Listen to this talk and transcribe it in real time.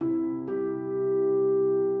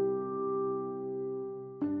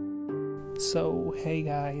So, hey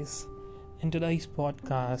guys, in today's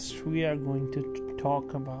podcast, we are going to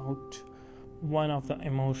talk about one of the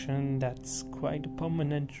emotion that's quite a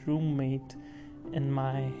permanent roommate in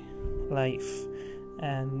my life,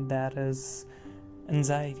 and that is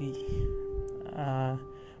anxiety.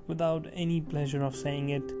 Without any pleasure of saying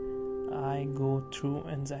it, I go through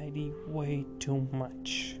anxiety way too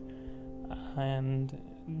much. And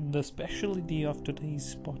the specialty of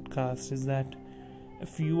today's podcast is that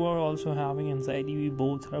if you are also having anxiety, we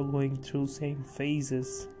both are going through same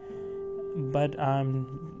phases. But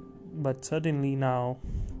certainly now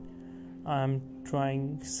I'm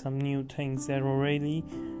trying some new things that are really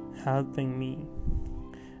helping me.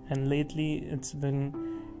 And lately it's been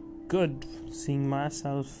good seeing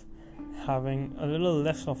myself having a little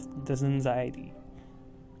less of this anxiety.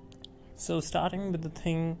 So starting with the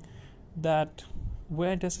thing that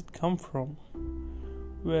where does it come from?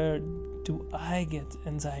 Where do I get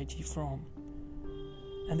anxiety from?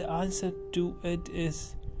 And the answer to it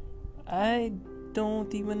is I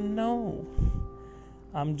don't even know.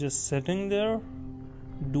 I'm just sitting there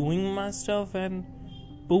doing my stuff and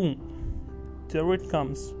boom, there it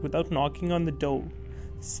comes without knocking on the door,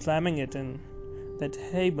 slamming it in. That,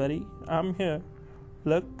 hey buddy, I'm here.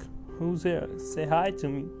 Look who's here. Say hi to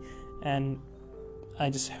me. And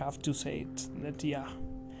I just have to say it that yeah,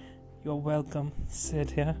 you're welcome.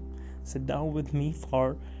 Sit down with me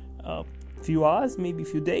for a few hours, maybe a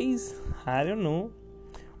few days. I don't know.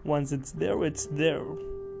 Once it's there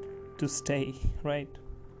to stay, right?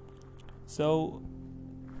 So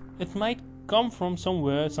it might come from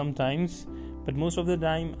somewhere sometimes, but most of the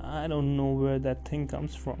time I don't know where that thing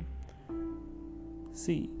comes from.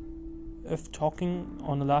 See, if talking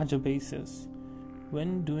on a larger basis,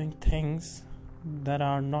 when doing things that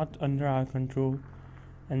are not under our control,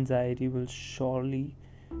 anxiety will surely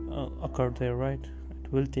occur there, right?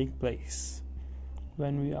 It will take place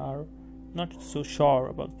when we are not so sure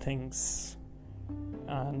about things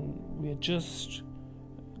and we just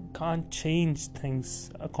can't change things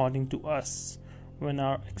according to us. When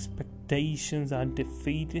our expectations are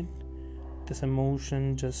defeated, this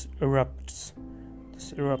emotion just erupts.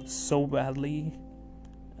 This erupts so badly.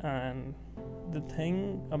 And the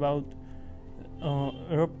thing about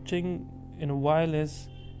erupting in a while is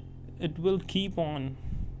it will keep on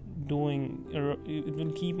going,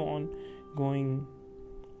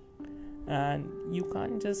 and you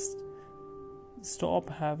can't just stop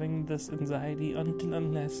having this anxiety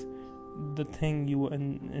unless the thing you were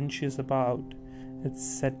anxious about, it's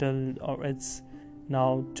settled or it's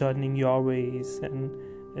now turning your ways and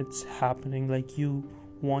it's happening like you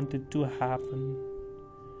want it to happen.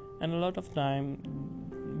 And a lot of time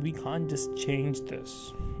we can't just change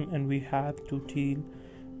this, and we have to deal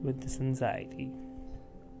with this anxiety.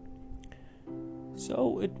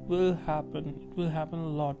 So it will happen a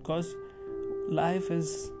lot, because life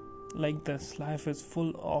is like this. Life is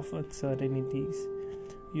full of uncertainties.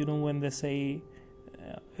 You know, when they say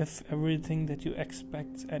if everything that you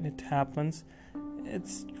expect and it happens,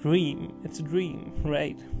 it's a dream,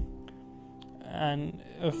 right? And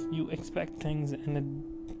if you expect things and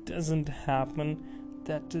it doesn't happen,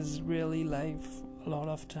 that is really life a lot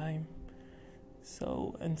of time.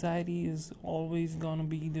 So anxiety is always gonna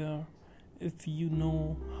be there. If you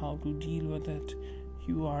know how to deal with it,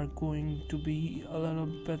 you are going to be a little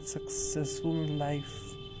bit successful in life.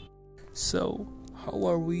 So how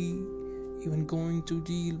are we even going to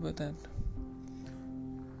deal with it?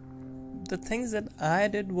 The things that I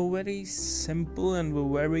did were very simple and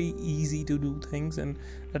were very easy to do things, and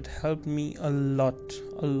that helped me a lot.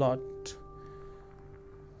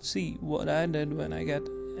 See, what I did when I get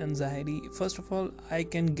anxiety, first of all, I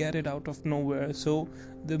can get it out of nowhere, so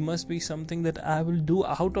there must be something that I will do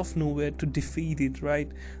out of nowhere to defeat it, right?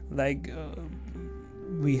 Like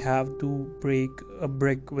we have to break a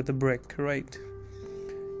brick with a brick, right?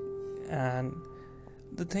 And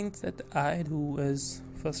the things that I do is,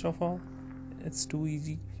 first of all, it's too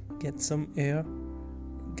easy. Get some air,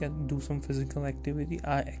 do some physical activity.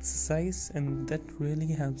 I exercise, and that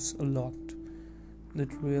really helps a lot.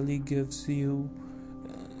 That really gives you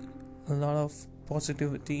a lot of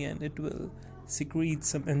positivity, and it will secrete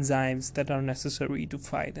some enzymes that are necessary to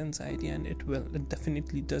fight anxiety, and it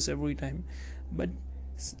definitely does every time. But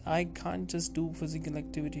I can't just do physical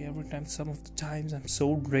activity every time. Some of the times I'm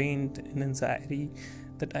so drained in anxiety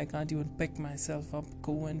that I can't even pick myself up,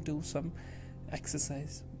 go and do some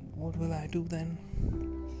exercise. What will I do then?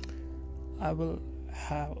 I will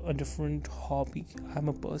have a different hobby. I'm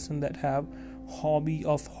a person that have hobby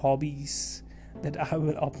of hobbies, that I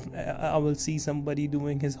will see somebody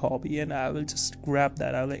doing his hobby and I will just grab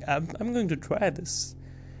that. I'm going to try this.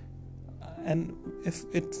 and if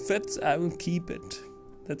it fits, I will keep it.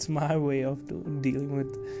 That's my way of dealing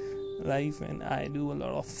with life, and I do a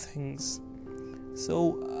lot of things.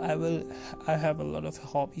 So I have a lot of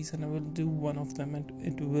hobbies, and I will do one of them, and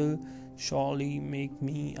it will surely make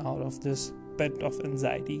me out of this pit of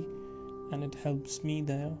anxiety, and it helps me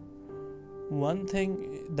there. One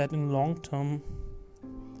thing that in long term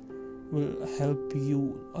will help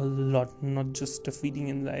you a lot, not just defeating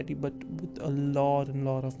anxiety, but with a lot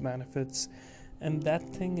of benefits, and that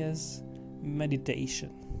thing is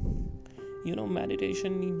meditation.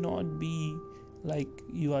 Meditation need not be like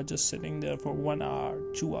you are just sitting there for 1 hour,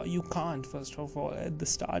 2 hours. You can't. First of all, at the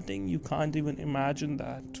starting, you can't even imagine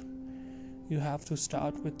that. You have to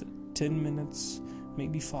start with 10 minutes,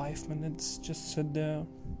 maybe 5 minutes. Just sit there,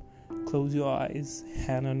 close your eyes,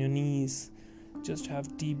 hand on your knees, just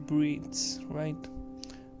have deep breaths, right?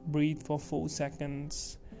 Breathe for 4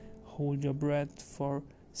 seconds, hold your breath for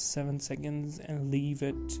 7 seconds and leave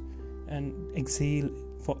it, and exhale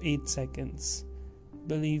for 8 seconds.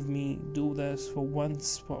 Believe me, do this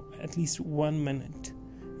for at least 1 minute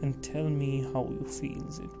and tell me how you feel.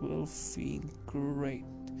 It will feel great.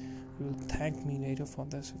 You will thank me later for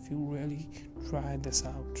this if you really try this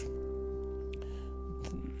out.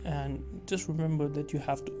 And just remember that you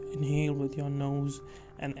have to inhale with your nose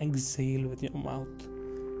and exhale with your mouth.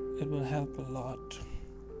 It will help a lot.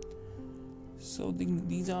 So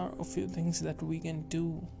these are a few things that we can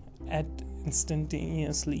do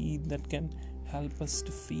instantaneously that can help us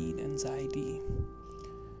defeat anxiety.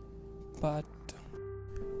 But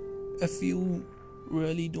if you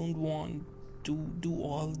really don't want to do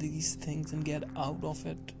all these things and get out of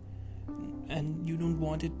it, and you don't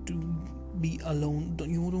want it to be alone,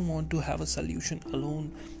 you don't want to have a solution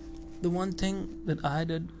alone, the one thing that I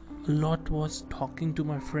did a lot was talking to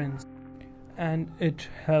my friends, and it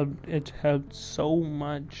helped so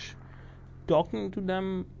much. Talking to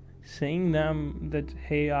them, saying them that,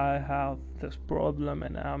 hey, I have this problem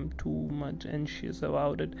and I'm too much anxious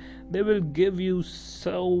about it, they will give you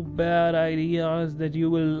so bad ideas that you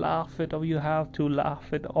will laugh it, or you have to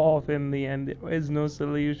laugh it off in the end. There is no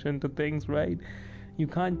solution to things, right? You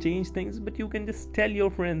can't change things, but you can just tell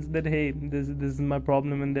your friends that, hey, this is my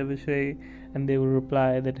problem, and they will say, and they will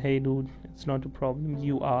reply that, hey dude, it's not a problem,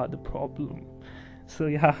 you are the problem. So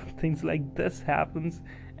yeah, things like this happens,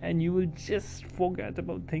 and you will just forget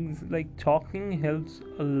about things. Like talking helps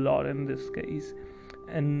a lot in this case,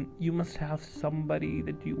 and you must have somebody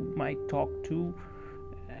that you might talk to.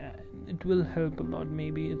 It will help a lot.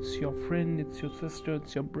 Maybe it's your friend, it's your sister,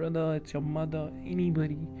 it's your brother, it's your mother,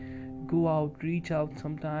 anybody. Go out, reach out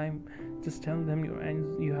sometime, just tell them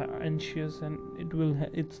you are anxious, and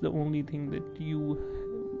it's the only thing that you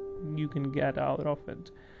can get out of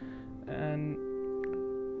it. And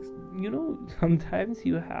sometimes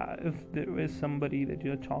if there is somebody that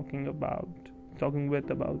you're talking with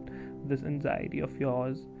about this anxiety of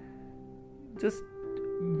yours, just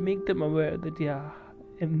make them aware that, yeah,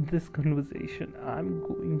 in this conversation I'm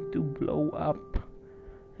going to blow up,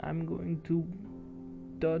 I'm going to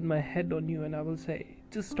turn my head on you, and I will say,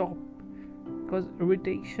 just stop. Because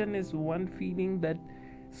irritation is one feeling that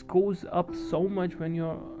goes up so much when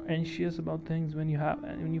you're anxious about things, when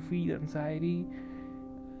you feel anxiety,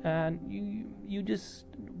 and you just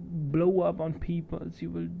blow up on people. You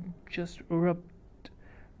will just erupt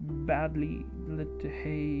badly, that,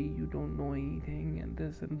 hey, you don't know anything, and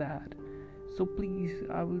this and that. So please,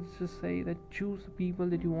 I will just say that choose the people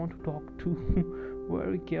that you want to talk to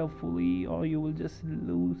very carefully, or you will just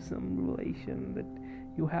lose some relation that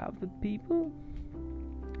you have with people.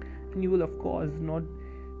 And you will, of course, not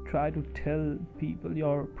try to tell people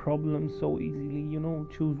your problems so easily.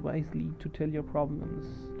 Choose wisely to tell your problems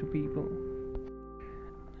to people.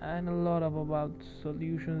 And a lot about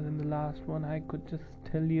solutions. And the last one I could just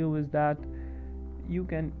tell you is that you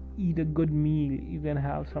can eat a good meal. You can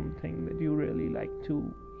have something that you really like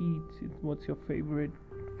to eat. What's your favorite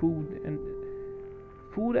food? And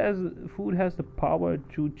food has the power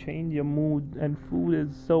to change your mood, and food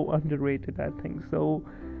is so underrated, I think. So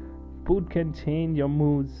food can change your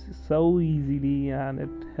moods so easily, and it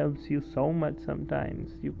helps you so much.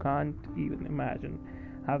 Sometimes you can't even imagine.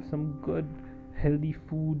 Have some good healthy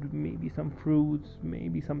food, maybe some fruits,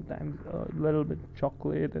 maybe sometimes a little bit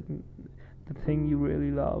chocolate, and the thing you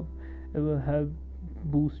really love. It will help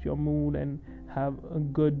boost your mood and have a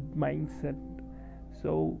good mindset.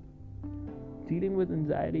 So dealing with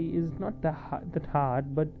anxiety is not that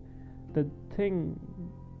hard, but the thing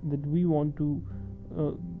that we want to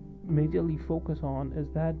majorly focus on is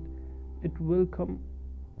that it will come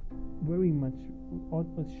very much on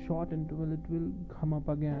a short interval. It will come up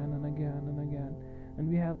again and again and again, and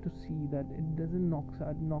we have to see that it doesn't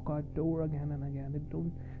knock our door again and again.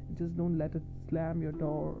 Don't let it slam your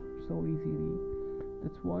door so easily.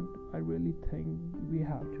 That's what I really think we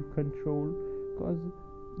have to control, because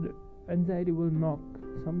the anxiety will knock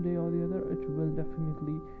someday or the other. It will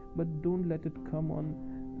definitely, but don't let it come on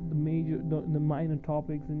the minor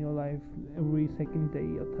topics in your life every second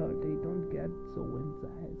day or third day. Don't get so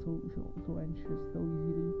anxious so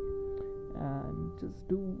easily, and just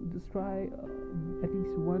try at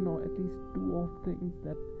least one or at least two of things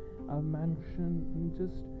that I've mentioned, and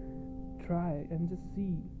just try and just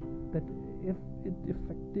see that if it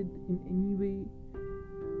affected in any way.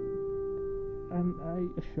 And I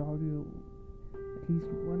assure you, at least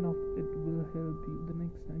one of it will help you the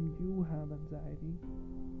next time you have anxiety.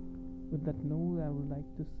 With that note, I would like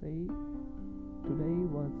to say today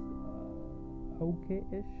was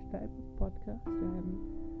okay-ish type of podcast,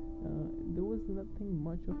 and there was nothing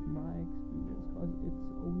much of my experience, because it's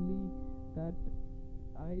only that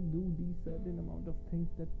I do these certain amount of things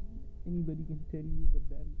that anybody can tell you, but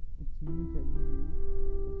then it's me telling you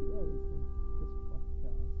that